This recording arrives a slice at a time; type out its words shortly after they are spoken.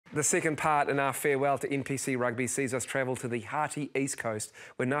The second part in our farewell to NPC Rugby sees us travel to the hearty East Coast,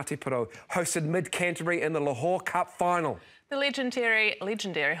 where Ngāti Porou hosted Mid-Canterbury in the Lahore Cup final. The legendary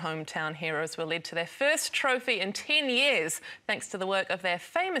hometown heroes were led to their first trophy in 10 years, thanks to the work of their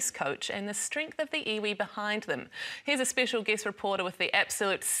famous coach and the strength of the iwi behind them. Here's a special guest reporter with the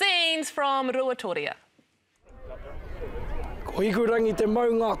absolute scenes from Ruatoria. Ko hikurangi te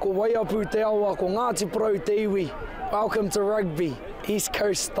maunga, ko waiapu te awa, ko Ngāti Porou te iwi. Welcome to Rugby, East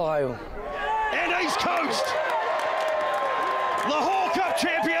Coast style. And East Coast, Lahore Cup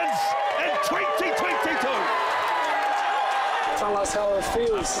champions in 2022. Tell us how it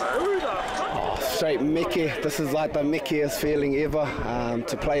feels. Oh, straight Mickey. This is like the mickiest feeling ever,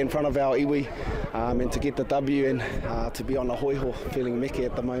 to play in front of our iwi and to get the W and to be on the hoiho, feeling Mickey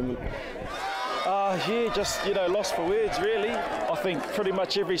at the moment. Yeah, just, lost for words, really. I think pretty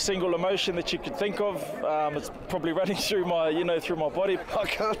much every single emotion that you could think of, it's probably running through my, through my body. I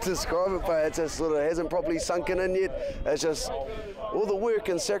can't describe it, but it just sort of hasn't properly sunken in yet. It's just all the work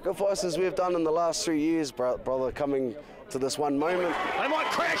and sacrifices we've done in the last 3 years, brother, coming to this one moment. They might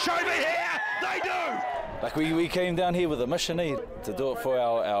crash over here, they do! Like we came down here with a mission, to do it for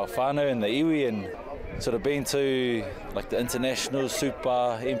our whānau and the iwi, and sort of been to like the international,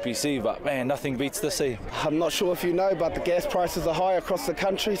 super, NPC, but man, nothing beats this. I'm not sure if you know, but the gas prices are high across the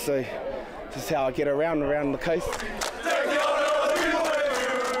country, so this is how I get around the coast.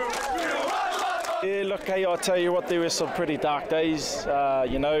 Yeah, look, hey, I'll tell you what, there were some pretty dark days,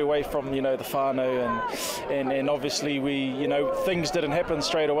 away from, the whānau, and obviously we, things didn't happen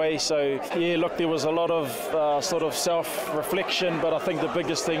straight away. So, yeah, look, there was a lot of sort of self-reflection, but I think the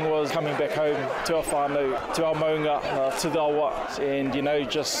biggest thing was coming back home to our whānau, to our maunga, to the awa, and,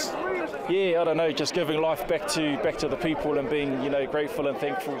 just, yeah, I don't know, just giving life back to the people and being, grateful and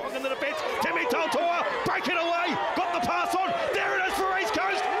thankful. Into the bench, Timmy Tautoa, break it away, got the pass on, there it is for East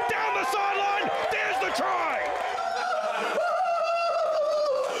Coast, down the sideline, there's the try!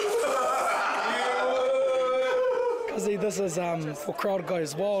 Cuzzy, this is for Crowd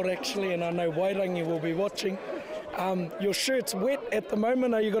Goes Wild actually, and I know Wairangi will be watching. Your shirt's wet at the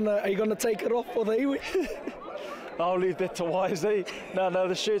moment. Are you gonna take it off for the iwi? I'll leave that to Wise, eh? No,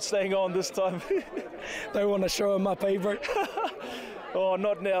 the shirt's staying on this time. Don't want to show him up, eh, bro? Oh,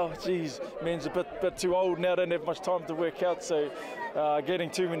 not now. Jeez, man's a bit too old now. Don't have much time to work out, so getting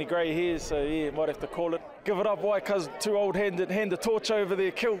too many grey hairs. So yeah, might have to call it. Give it up, why? Cause too old. Hand the torch over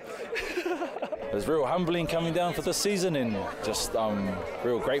there. Kill. It was real humbling coming down for this season, and just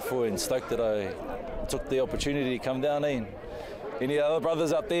real grateful and stoked that I took the opportunity to come down. Any other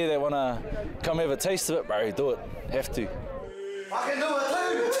brothers out there that want to come have a taste of it, bro, do it. Have to. I can do it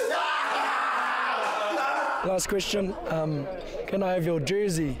too! Last question, can I have your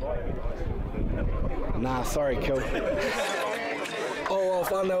jersey? Nah, sorry, Kill. Oh, well,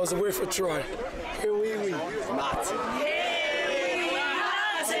 fun, that was worth a try. Here we. Nazi.